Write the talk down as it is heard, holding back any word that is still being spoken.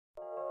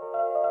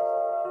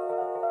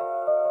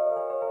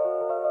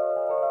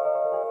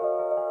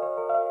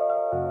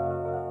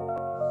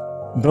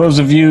Those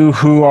of you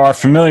who are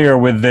familiar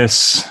with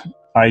this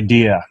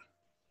idea,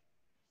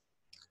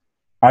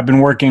 I've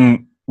been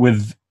working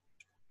with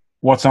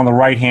what's on the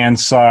right-hand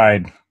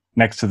side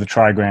next to the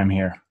trigram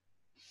here.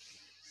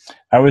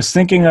 I was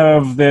thinking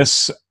of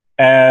this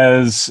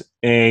as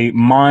a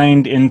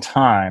mind in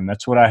time.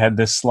 That's what I had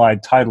this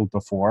slide titled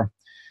before.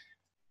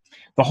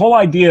 The whole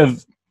idea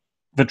of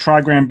the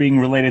trigram being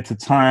related to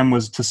time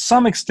was to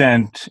some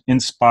extent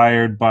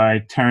inspired by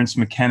Terence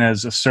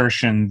McKenna's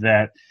assertion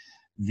that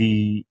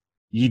the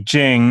I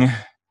Ching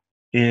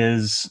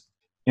is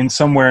in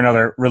some way or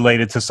another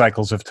related to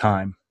cycles of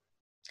time.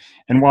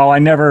 And while I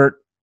never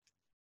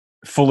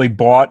fully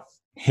bought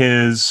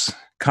his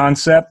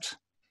concept,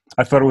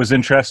 I thought it was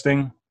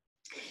interesting.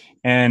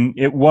 And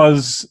it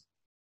was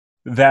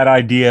that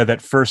idea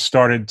that first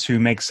started to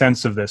make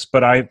sense of this.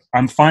 But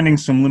I'm finding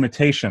some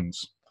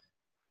limitations.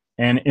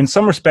 And in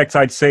some respects,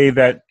 I'd say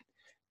that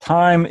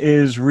time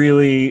is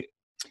really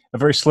a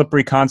very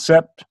slippery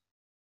concept.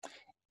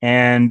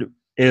 And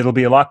it'll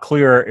be a lot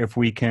clearer if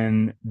we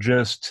can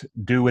just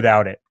do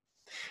without it.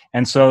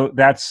 And so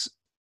that's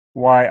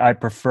why I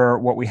prefer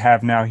what we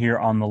have now here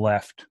on the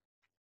left.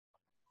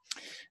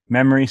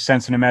 Memory,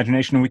 sense, and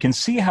imagination. And we can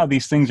see how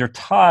these things are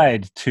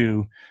tied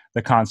to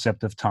the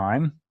concept of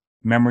time.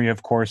 Memory,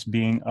 of course,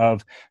 being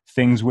of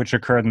things which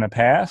occurred in the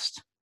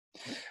past.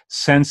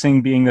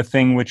 Sensing being the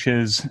thing which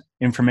is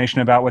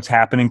information about what's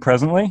happening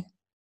presently.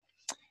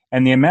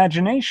 And the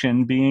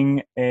imagination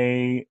being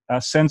a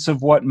sense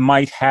of what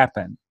might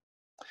happen.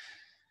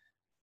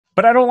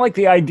 But I don't like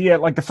the idea,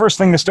 like the first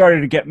thing that started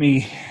to get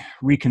me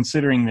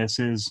reconsidering this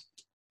is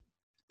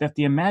that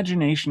the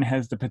imagination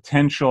has the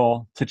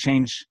potential to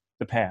change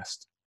the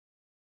past.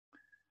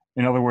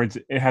 In other words,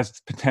 it has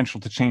the potential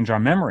to change our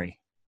memory.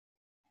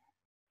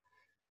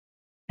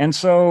 And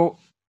so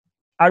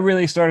I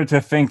really started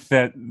to think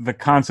that the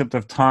concept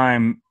of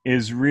time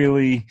is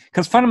really,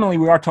 because fundamentally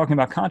we are talking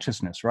about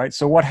consciousness, right?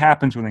 So what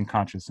happens within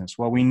consciousness?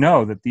 Well, we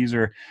know that these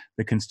are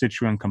the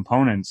constituent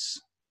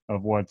components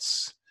of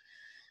what's,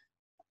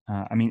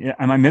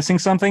 am I missing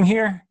something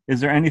here? Is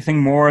there anything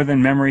more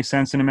than memory,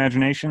 sense, and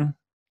imagination?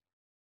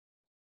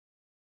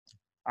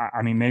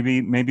 I mean,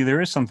 maybe there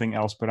is something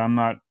else, but I'm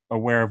not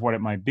aware of what it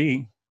might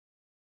be.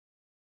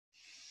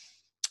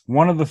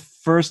 One of the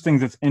first things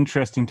that's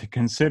interesting to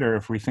consider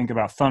if we think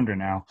about thunder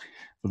now,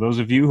 for those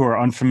of you who are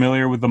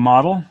unfamiliar with the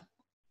model,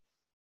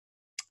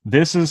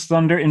 this is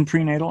thunder in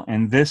prenatal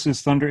and this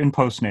is thunder in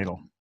postnatal.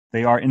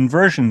 They are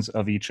inversions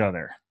of each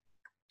other.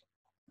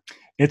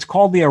 It's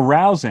called the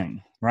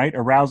arousing, right?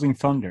 Arousing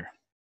thunder.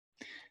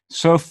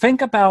 So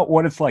think about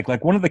what it's like.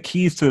 Like one of the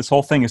keys to this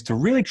whole thing is to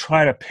really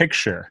try to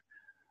picture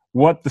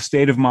what the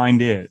state of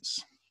mind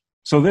is.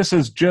 So this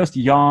is just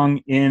yang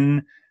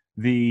in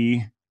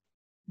the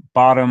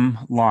bottom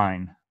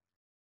line.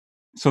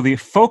 So the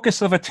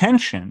focus of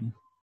attention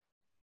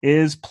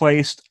is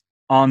placed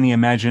on the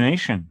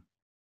imagination.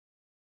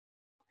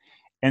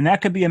 And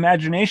that could be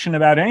imagination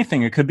about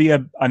anything. It could be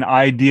an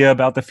idea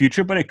about the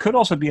future, but it could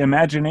also be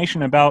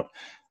imagination about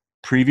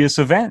previous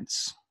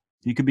events.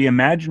 You could be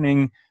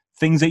imagining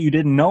things that you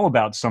didn't know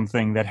about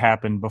something that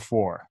happened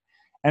before.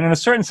 And in a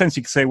certain sense,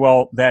 you could say,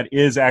 well, that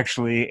is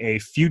actually a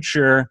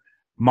future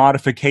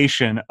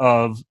modification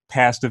of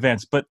past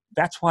events. But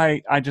that's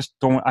why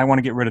I want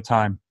to get rid of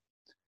time,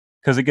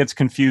 because it gets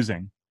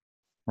confusing,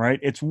 right?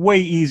 It's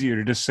way easier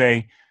to just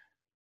say,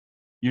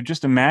 you're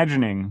just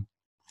imagining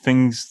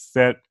things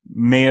that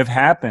may have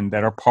happened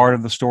that are part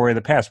of the story of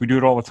the past. We do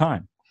it all the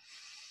time,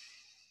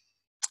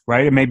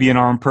 right? It may be in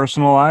our own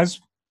personal lives,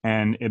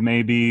 and it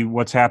may be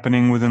what's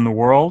happening within the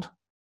world.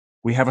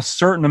 We have a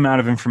certain amount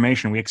of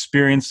information. We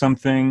experienced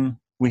something.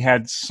 We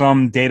had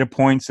some data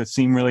points that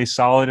seem really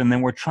solid, and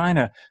then we're trying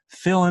to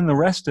fill in the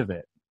rest of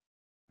it,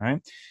 right?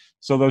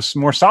 So those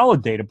more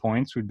solid data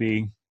points would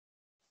be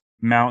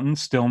mountain,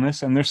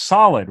 stillness, and they're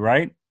solid,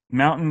 right?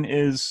 Mountain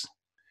is,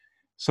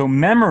 so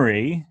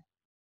memory,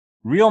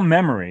 real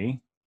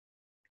memory,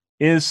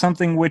 is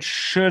something which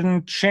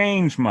shouldn't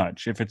change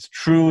much if it's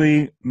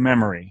truly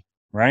memory,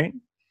 right?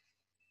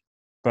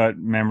 But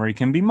memory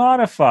can be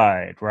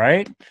modified,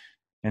 right?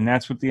 And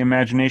that's what the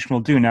imagination will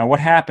do. Now, what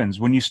happens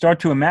when you start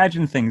to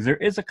imagine things? There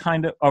is a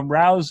kind of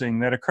arousing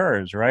that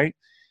occurs, right?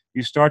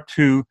 You start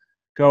to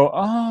go,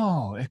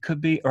 oh, it could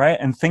be, right?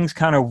 And things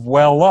kind of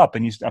well up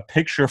and a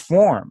picture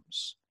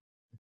forms.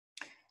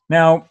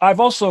 Now, I've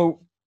also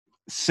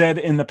said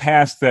in the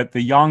past that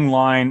the yang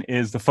line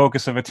is the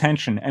focus of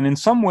attention. And in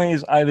some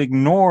ways, I've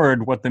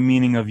ignored what the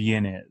meaning of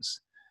yin is.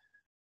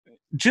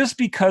 Just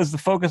because the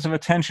focus of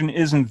attention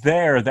isn't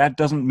there, that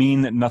doesn't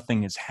mean that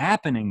nothing is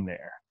happening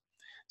there.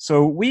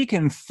 So we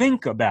can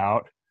think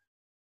about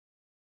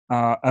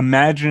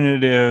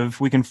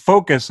we can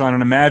focus on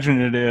an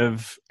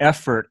imaginative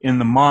effort in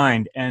the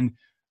mind, and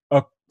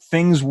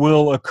things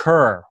will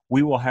occur.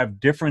 We will have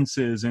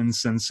differences in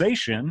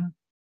sensation,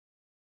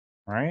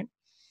 right?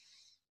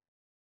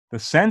 The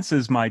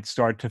senses might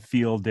start to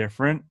feel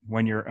different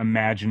when you're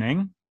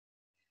imagining.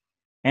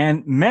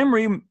 And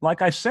memory,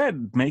 like I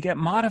said, may get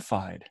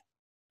modified,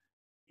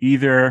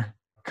 either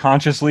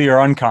consciously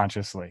or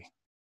unconsciously.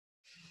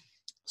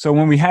 So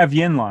when we have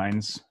yin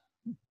lines,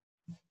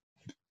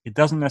 it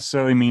doesn't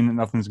necessarily mean that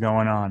nothing's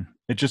going on.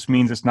 It just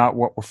means it's not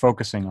what we're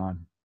focusing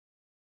on.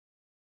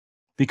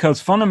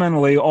 Because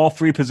fundamentally, all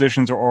three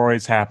positions are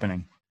always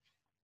happening.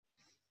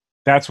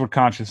 That's what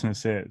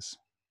consciousness is.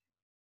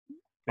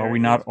 Are we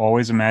not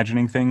always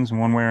imagining things in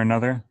one way or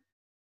another?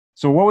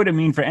 So what would it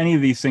mean for any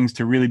of these things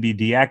to really be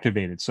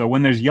deactivated? So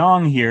when there's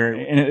yang here,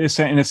 in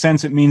a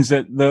sense, it means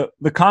that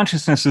the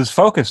consciousness is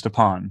focused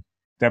upon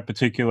that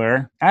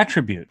particular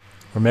attribute.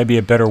 Or maybe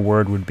a better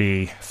word would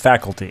be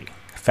faculty.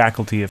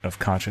 Faculty of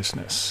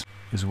consciousness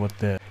is what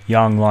the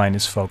yang line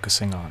is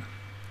focusing on.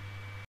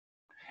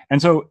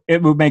 And so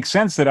it would make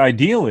sense that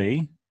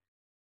ideally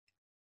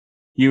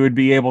you would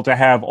be able to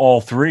have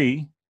all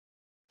three.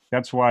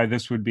 That's why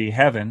this would be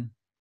heaven.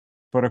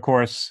 But of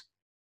course,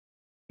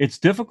 it's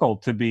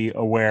difficult to be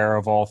aware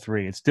of all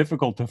three. It's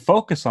difficult to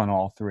focus on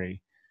all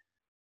three.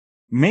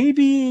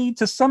 Maybe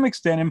to some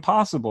extent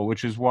impossible,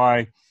 which is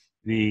why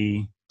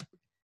the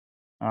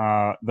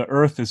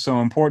earth is so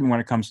important when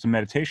it comes to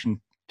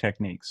meditation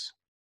techniques.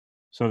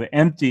 So the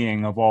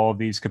emptying of all of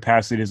these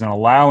capacities and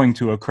allowing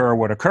to occur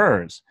what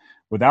occurs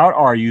without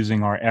our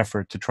using our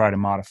effort to try to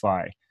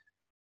modify.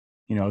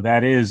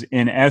 That is,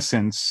 in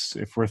essence,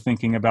 if we're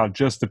thinking about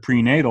just the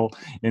prenatal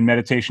in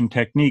meditation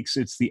techniques,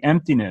 it's the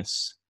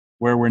emptiness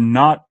where we're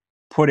not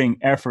putting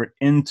effort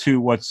into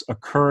what's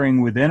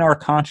occurring within our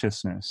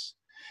consciousness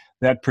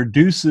that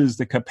produces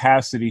the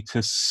capacity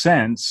to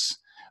sense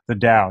the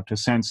Tao, to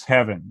sense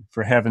heaven,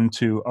 for heaven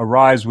to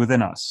arise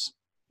within us,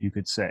 you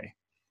could say.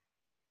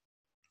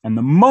 And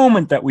the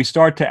moment that we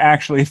start to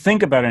actually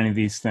think about any of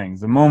these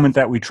things, the moment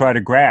that we try to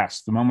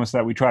grasp, the moments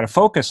that we try to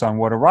focus on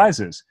what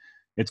arises,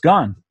 it's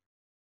gone.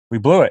 We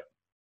blew it.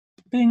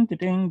 Bing,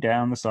 ding,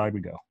 down the side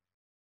we go.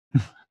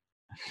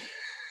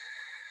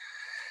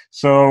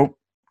 So,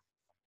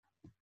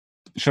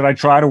 should I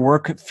try to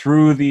work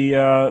through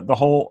the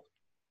whole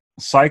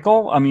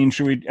cycle? I mean,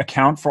 should we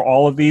account for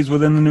all of these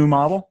within the new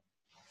model?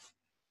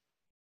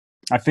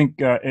 I think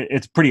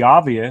it's pretty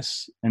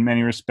obvious in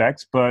many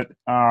respects, but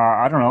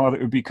I don't know.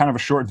 It would be kind of a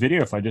short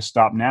video if I just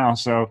stopped now.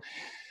 So,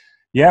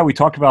 yeah, we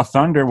talked about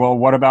thunder. Well,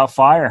 what about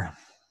fire?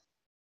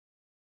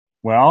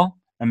 Well,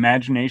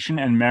 imagination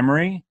and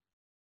memory.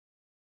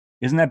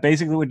 Isn't that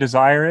basically what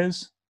desire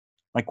is?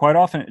 Like quite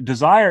often,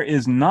 desire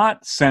is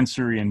not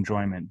sensory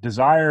enjoyment.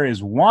 Desire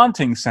is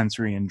wanting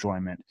sensory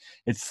enjoyment.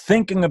 It's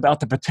thinking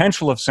about the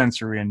potential of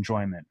sensory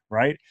enjoyment,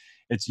 right?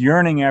 It's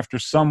yearning after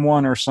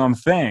someone or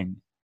something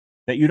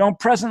that you don't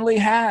presently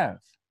have.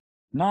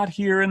 Not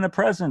here in the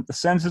present. The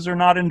senses are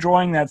not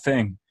enjoying that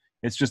thing.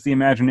 It's just the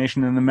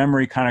imagination and the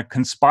memory kind of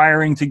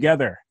conspiring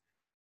together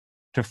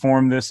to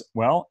form this,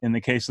 well, in the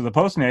case of the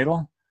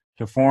postnatal,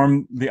 to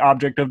form the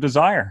object of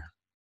desire.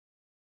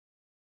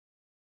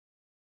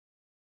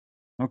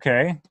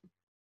 Okay,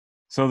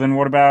 so then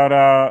what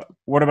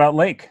about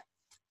lake?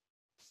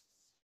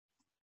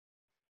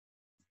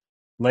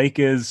 Lake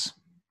is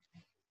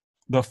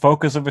the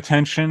focus of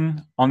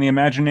attention on the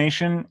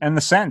imagination and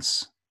the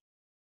sense.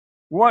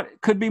 What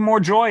could be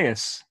more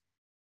joyous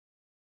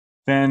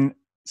than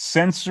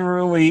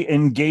sensorily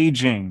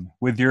engaging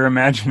with your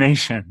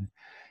imagination?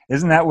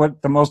 Isn't that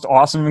what the most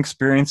awesome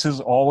experiences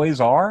always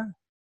are?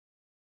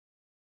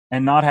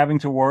 And not having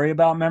to worry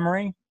about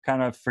memory?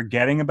 Kind of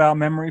forgetting about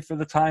memory for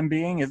the time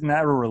being, isn't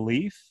that a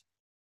relief?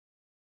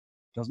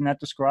 Doesn't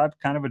that describe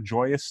kind of a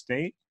joyous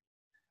state?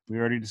 We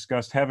already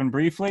discussed heaven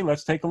briefly.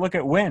 Let's take a look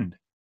at wind.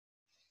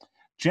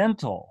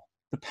 Gentle,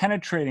 the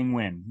penetrating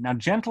wind. Now,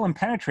 gentle and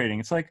penetrating,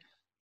 it's like,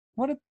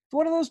 what do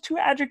those two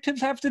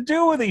adjectives have to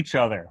do with each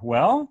other?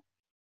 Well,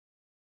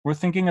 we're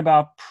thinking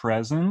about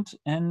present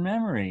and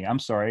memory. I'm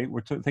sorry,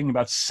 we're thinking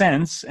about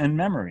sense and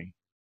memory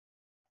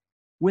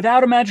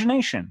without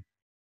imagination.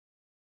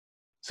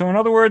 So in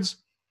other words,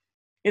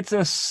 it's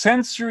a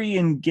sensory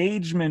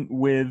engagement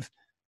with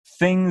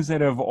things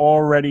that have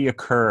already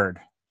occurred,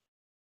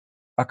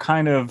 a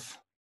kind of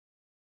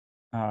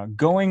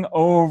going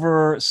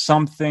over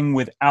something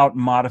without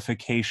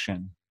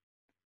modification.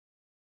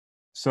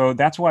 So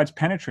that's why it's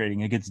penetrating.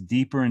 It gets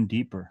deeper and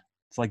deeper.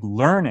 It's like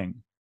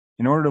learning.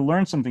 In order to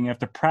learn something, you have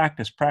to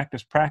practice,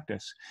 practice,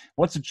 practice.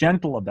 What's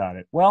gentle about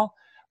it? Well,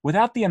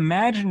 without the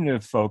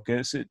imaginative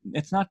focus,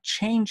 it's not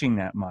changing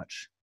that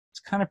much. It's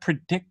kind of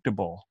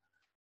predictable.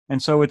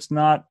 And so it's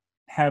not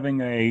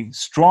having a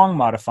strong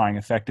modifying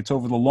effect. It's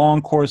over the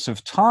long course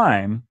of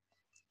time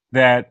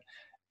that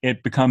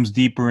it becomes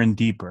deeper and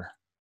deeper.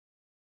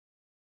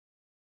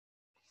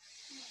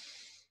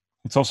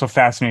 It's also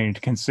fascinating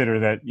to consider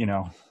that,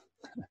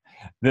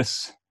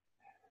 this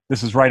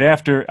is right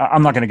after,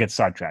 I'm not going to get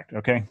sidetracked,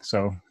 okay?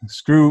 So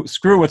screw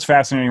what's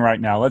fascinating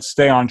right now. Let's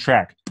stay on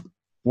track.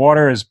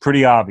 Water is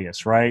pretty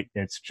obvious, right?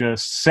 It's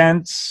just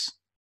sense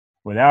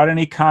without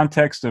any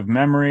context of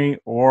memory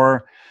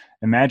or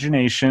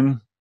imagination.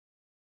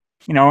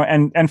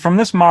 And from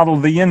this model,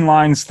 the yin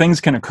lines,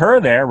 things can occur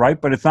there, right?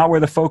 But it's not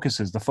where the focus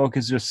is. The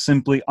focus is just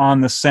simply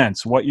on the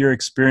sense, what you're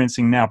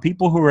experiencing now.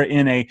 People who are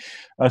in a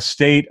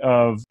state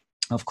of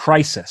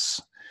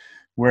crisis,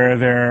 where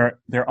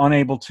they're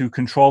unable to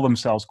control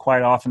themselves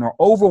quite often, or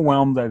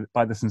overwhelmed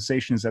by the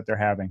sensations that they're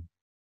having.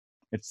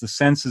 It's the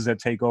senses that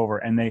take over,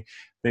 and they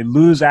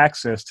lose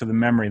access to the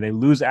memory. They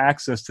lose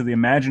access to the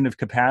imaginative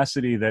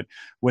capacity that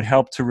would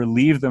help to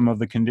relieve them of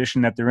the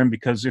condition that they're in.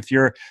 Because if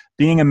you're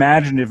being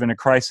imaginative in a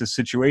crisis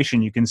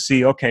situation, you can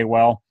see, okay,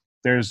 well,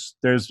 there's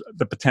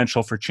the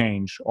potential for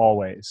change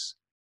always.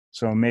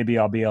 So maybe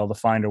I'll be able to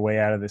find a way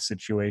out of this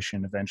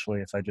situation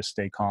eventually if I just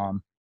stay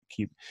calm.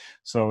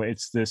 So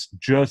it's this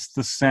just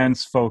the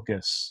sense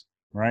focus,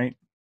 right?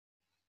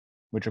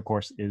 Which of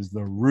course is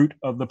the root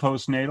of the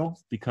postnatal,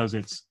 because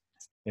it's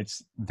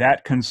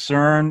that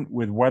concern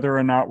with whether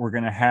or not we're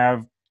going to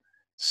have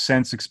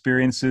sense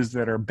experiences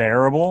that are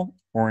bearable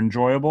or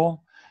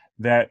enjoyable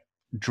that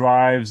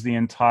drives the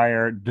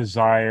entire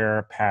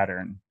desire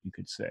pattern, you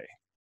could say.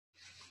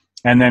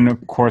 And then,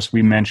 of course,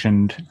 we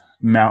mentioned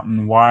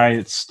mountain. Why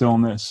it's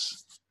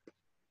stillness?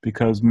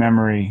 Because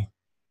memory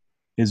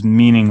is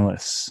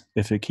meaningless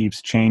if it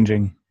keeps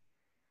changing.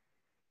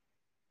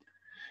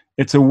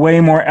 It's a way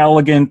more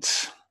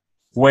elegant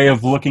way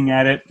of looking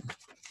at it.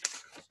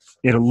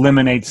 It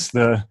eliminates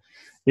the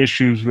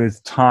issues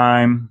with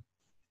time.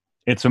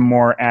 It's a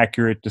more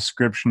accurate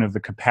description of the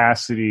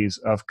capacities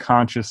of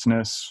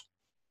consciousness.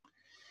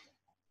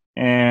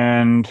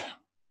 And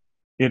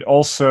it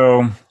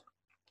also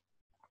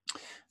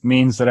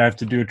means that I have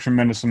to do a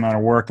tremendous amount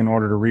of work in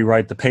order to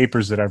rewrite the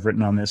papers that I've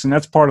written on this. And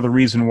that's part of the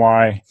reason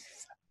why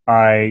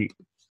I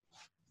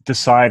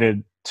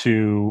decided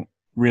to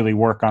really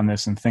work on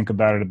this and think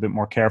about it a bit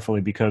more carefully,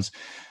 because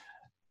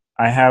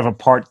I have a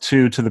part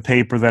 2 to the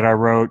paper that I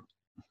wrote.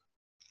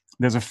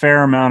 There's a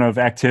fair amount of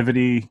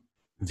activity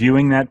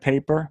viewing that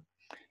paper,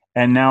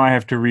 and now I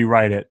have to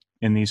rewrite it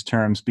in these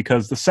terms,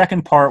 because the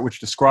second part, which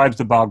describes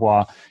the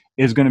Bagua,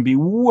 is going to be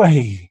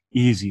way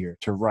easier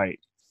to write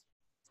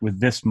with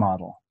this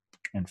model.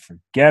 And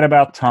forget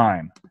about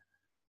time.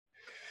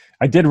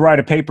 I did write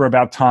a paper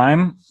about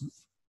time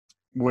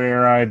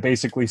where I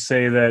basically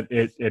say that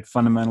it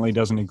fundamentally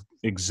doesn't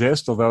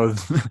exist, although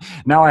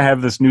now I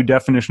have this new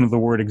definition of the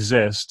word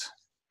exist.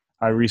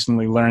 I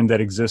recently learned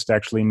that exist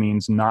actually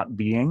means not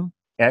being,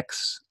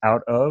 ex,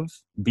 out of,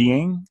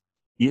 being,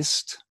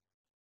 ist.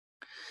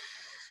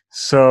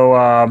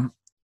 So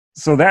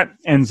that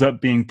ends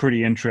up being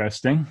pretty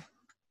interesting.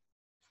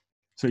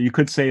 So you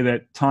could say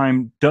that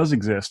time does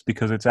exist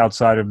because it's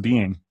outside of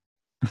being.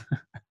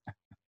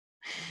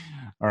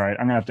 All right,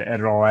 I'm going to have to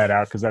edit all that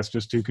out because that's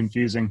just too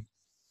confusing.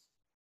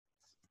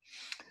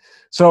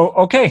 So,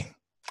 okay,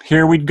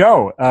 here we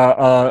go.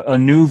 A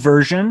new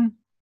version,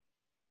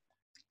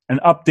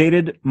 an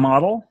updated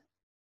model.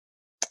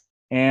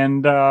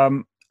 And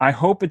I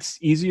hope it's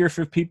easier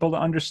for people to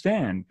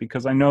understand,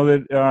 because I know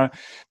that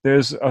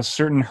there's a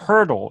certain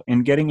hurdle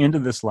in getting into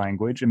this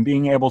language and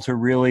being able to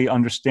really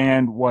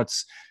understand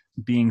what's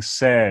being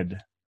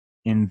said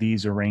in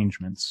these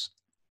arrangements.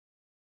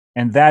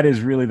 And that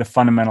is really the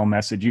fundamental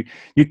message.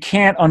 You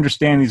can't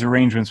understand these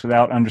arrangements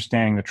without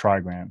understanding the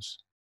trigrams.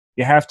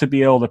 You have to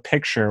be able to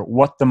picture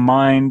what the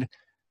mind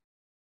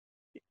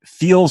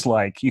feels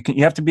like.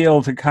 You have to be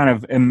able to kind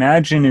of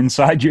imagine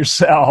inside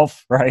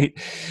yourself, right,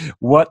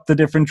 what the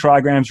different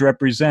trigrams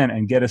represent,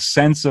 and get a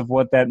sense of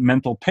what that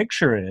mental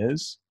picture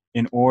is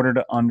in order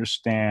to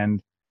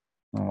understand.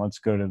 Well, let's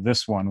go to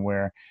this one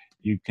where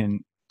you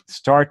can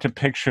start to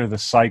picture the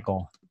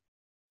cycle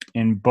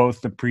in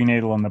both the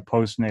prenatal and the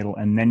postnatal,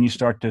 and then you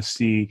start to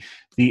see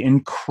the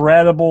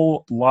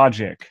incredible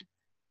logic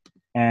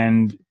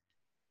and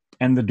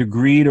the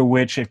degree to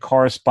which it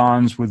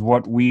corresponds with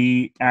what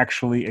we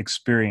actually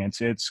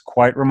experience. It's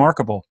quite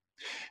remarkable.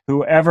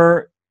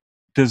 Whoever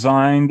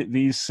designed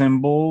these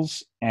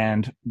symbols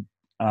and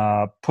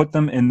put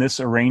them in this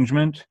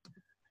arrangement,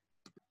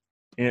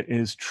 it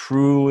is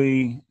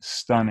truly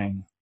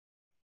stunning.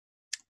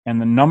 And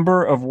the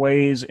number of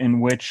ways in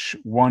which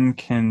one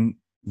can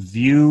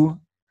view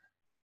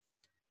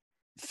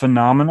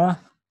phenomena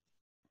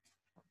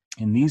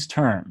in these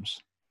terms,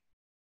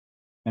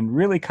 and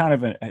really kind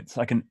of it's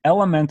like an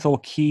elemental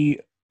key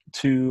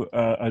to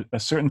a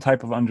certain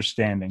type of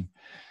understanding.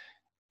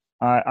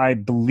 I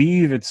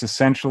believe it's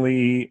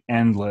essentially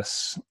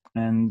endless,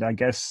 and I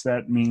guess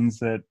that means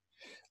that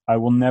I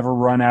will never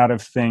run out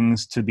of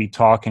things to be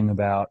talking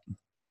about.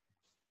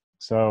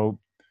 So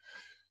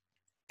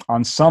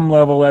on some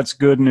level, that's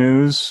good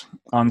news.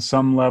 On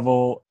some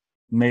level,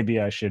 maybe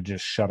I should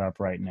just shut up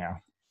right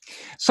now.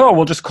 So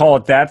we'll just call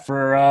it that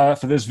for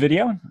this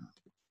video.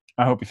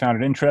 I hope you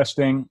found it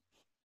interesting.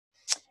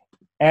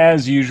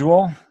 As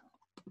usual,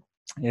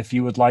 if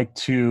you would like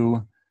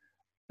to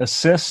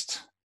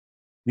assist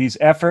these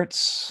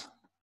efforts,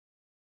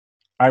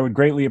 I would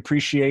greatly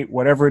appreciate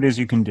whatever it is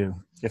you can do.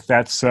 If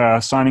that's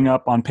signing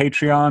up on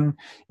Patreon,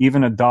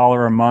 even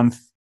 $1 a month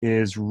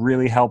is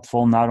really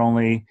helpful. Not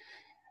only,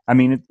 I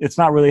mean, it's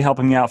not really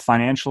helping me out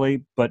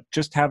financially, but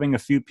just having a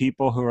few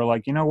people who are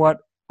like, you know what,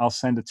 I'll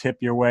send a tip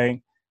your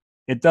way.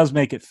 It does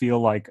make it feel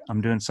like I'm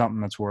doing something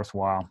that's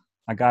worthwhile.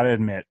 I got to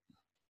admit,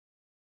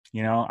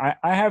 you know,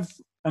 I have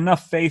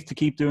enough faith to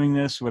keep doing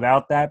this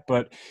without that,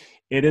 but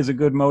it is a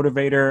good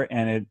motivator,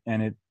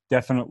 and it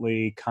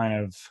definitely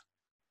kind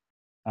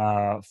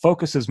of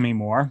focuses me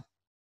more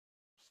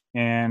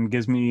and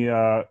gives me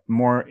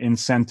more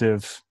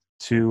incentive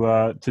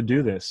to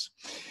do this.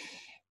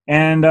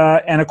 And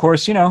of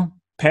course,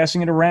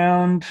 passing it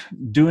around,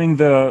 doing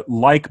the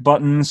like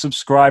button,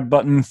 subscribe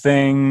button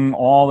thing,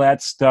 all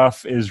that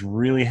stuff is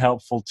really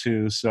helpful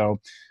too. So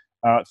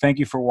thank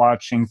you for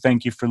watching.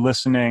 Thank you for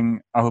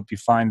listening. I hope you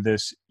find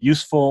this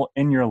useful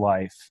in your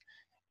life.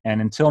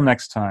 And until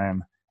next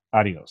time,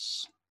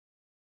 adios.